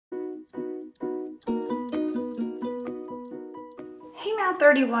Math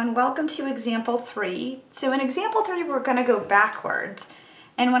 31, welcome to example 3. So in example 3, we're going to go backwards.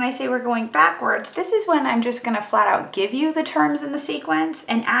 And when I say we're going backwards, this is when I'm just going to flat out give you the terms in the sequence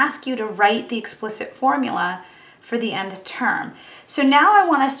and ask you to write the explicit formula for the nth term. So now I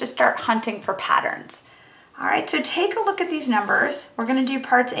want us to start hunting for patterns. All right, so take a look at these numbers. We're going to do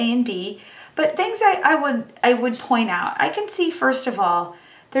parts A and B, but things I would point out. I can see, first of all,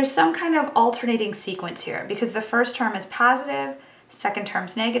 there's some kind of alternating sequence here because the first term is positive, second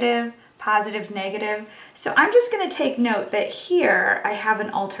term's negative, positive, negative. So I'm just going to take note that here I have an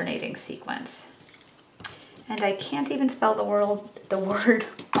alternating sequence. And I can't even spell the word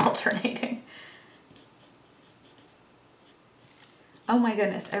alternating. Oh my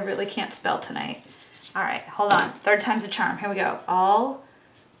goodness, I really can't spell tonight. All right, hold on. Third time's a charm. Here we go.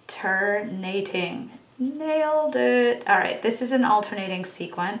 Alternating. Nailed it. All right, this is an alternating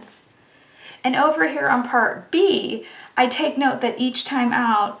sequence. And over here on part B, I take note that each time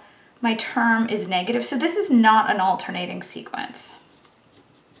out, my term is negative. So this is not an alternating sequence.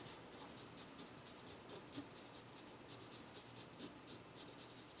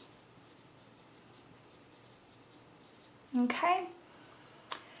 Okay.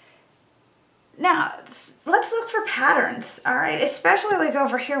 Now, let's look for patterns, all right? Especially like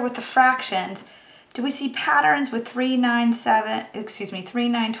over here with the fractions. Do we see patterns with 3, 9,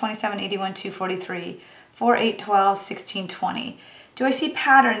 27, 81, 243, 4, 8, 12, 16, 20? Do I see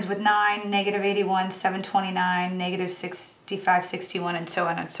patterns with 9, negative 81, 729, negative 65, 61, and so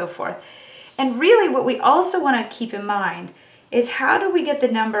on and so forth? And really what we also want to keep in mind is how do we get the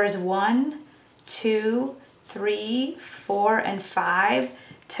numbers 1, 2, 3, 4, and 5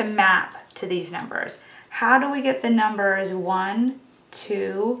 to map to these numbers? How do we get the numbers 1,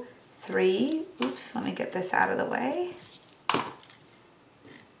 2, 3, oops, let me get this out of the way,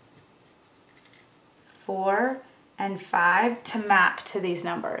 4, and 5 to map to these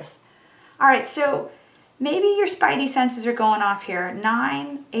numbers? All right, so maybe your spidey senses are going off here.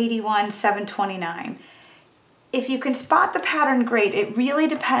 9, 81, 729. If you can spot the pattern, great. It really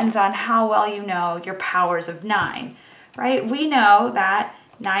depends on how well you know your powers of 9, right? We know that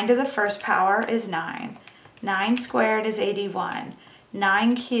 9 to the first power is 9. 9 squared is 81.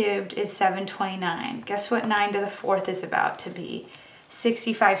 9 cubed is 729. Guess what 9 to the fourth is about to be?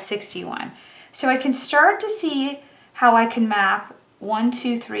 65, 61. So I can start to see how I can map 1,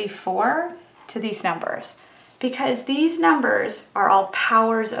 2, 3, 4 to these numbers because these numbers are all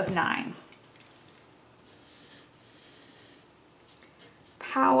powers of 9.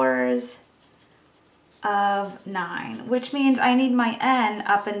 Powers of 9, which means I need my n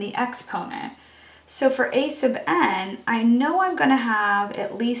up in the exponent. So for a sub n, I know I'm going to have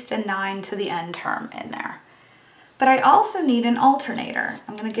at least a 9 to the n term in there. But I also need an alternator.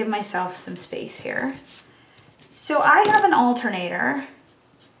 I'm going to give myself some space here. So I have an alternator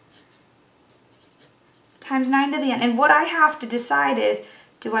times 9 to the n. And what I have to decide is,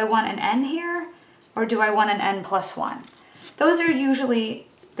 do I want an n here or do I want an n plus 1? Those are usually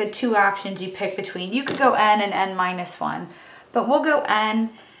the two options you pick between. You could go n and n minus 1, but we'll go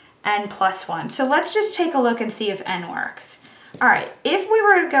n plus 1. So let's just take a look and see if n works. All right, if we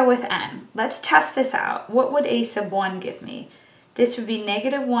were to go with n, let's test this out. What would a sub 1 give me? This would be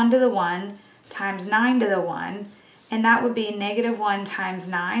negative 1 to the 1 times 9 to the 1, and that would be negative 1 times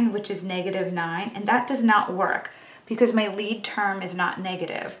 9, which is negative 9, and that does not work because my lead term is not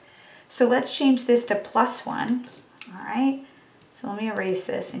negative. So let's change this to plus 1, all right? So let me erase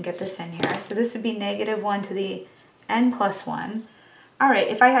this and get this in here. So this would be negative 1 to the n plus 1. All right,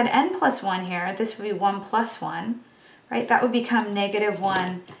 if I had n plus 1 here, this would be 1 plus 1, right? That would become negative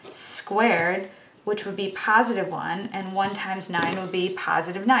 1 squared, which would be positive 1, and 1 times 9 would be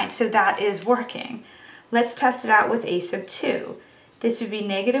positive 9. So that is working. Let's test it out with a sub 2. This would be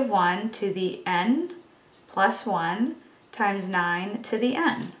negative 1 to the n plus 1 times 9 to the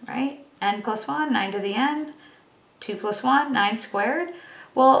n, right? N plus 1, 9 to the n, 2 plus 1, 9 squared.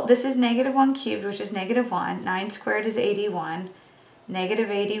 Well, this is negative 1 cubed, which is negative 1. 9 squared is 81. Negative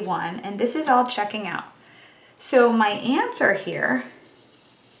 81, and this is all checking out. So my answer here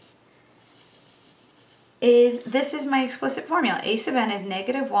is, this is my explicit formula. A sub n is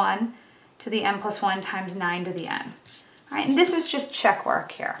negative 1 to the n plus 1 times 9 to the n. All right, and this was just check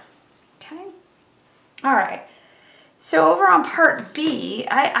work here, okay? All right, so over on part B,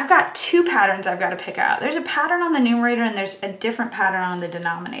 I've got two patterns I've got to pick out. There's a pattern on the numerator and there's a different pattern on the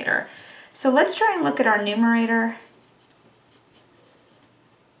denominator. So let's try and look at our numerator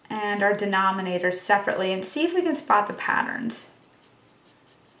and our denominator separately and see if we can spot the patterns.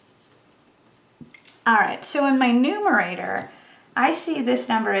 All right, so in my numerator, I see this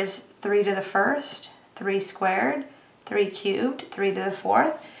number is 3 to the first, 3 squared, 3 cubed, 3 to the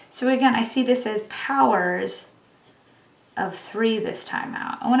 4th. So again, I see this as powers of 3 this time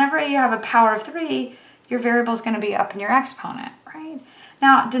out. And whenever you have a power of 3, your variable is going to be up in your exponent, right?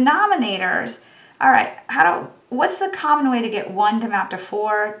 Now, denominators, all right, what's the common way to get 1 to map to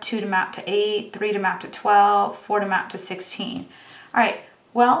 4, 2 to map to 8, 3 to map to 12, 4 to map to 16? All right,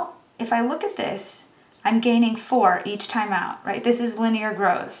 well, if I look at this, I'm gaining 4 each time out, right? This is linear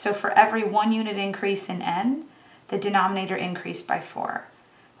growth. So for every 1 unit increase in n, the denominator increased by 4,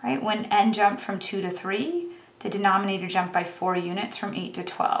 right? When n jumped from 2 to 3, the denominator jumped by 4 units from 8 to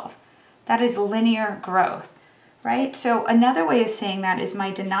 12. That is linear growth, right? So another way of saying that is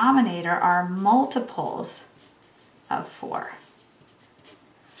my denominator are multiples of 4.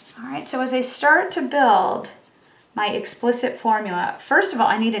 All right, so as I start to build my explicit formula, first of all,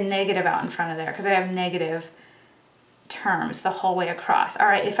 I need a negative out in front of there because I have negative terms the whole way across. All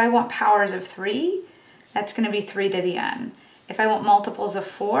right, if I want powers of 3, that's going to be 3 to the n. If I want multiples of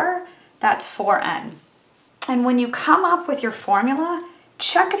 4, that's 4n. And when you come up with your formula,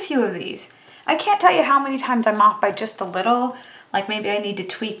 check a few of these. I can't tell you how many times I'm off by just a little, like maybe I need to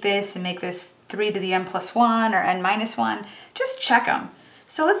tweak this and make this 3 to the n plus 1 or n minus 1. Just check them.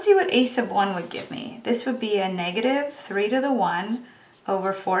 So let's see what a sub 1 would give me. This would be a negative 3 to the 1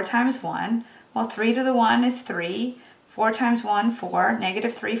 over 4 times 1. Well, 3 to the 1 is 3. 4 times 1, 4.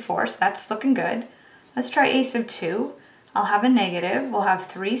 Negative 3/4. That's looking good. Let's try a sub 2. I'll have a negative. We'll have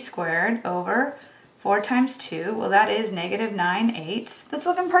 3 squared over 4 times 2, well that is negative 9/8. That's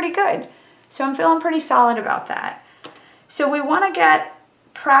looking pretty good. So I'm feeling pretty solid about that. So we want to get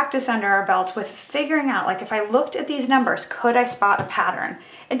practice under our belts with figuring out, like if I looked at these numbers, could I spot a pattern?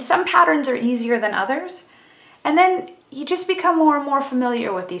 And some patterns are easier than others. And then you just become more and more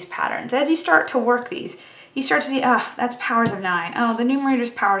familiar with these patterns. As you start to work these, you start to see, oh, that's powers of 9. Oh, the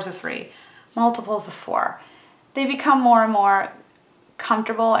numerator's powers of 3. Multiples of 4. They become more and more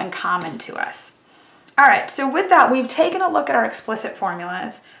comfortable and common to us. All right, so with that, we've taken a look at our explicit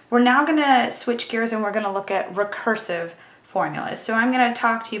formulas. We're now going to switch gears and we're going to look at recursive formulas. So I'm going to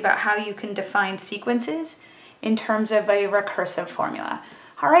talk to you about how you can define sequences in terms of a recursive formula.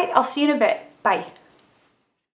 All right, I'll see you in a bit. Bye.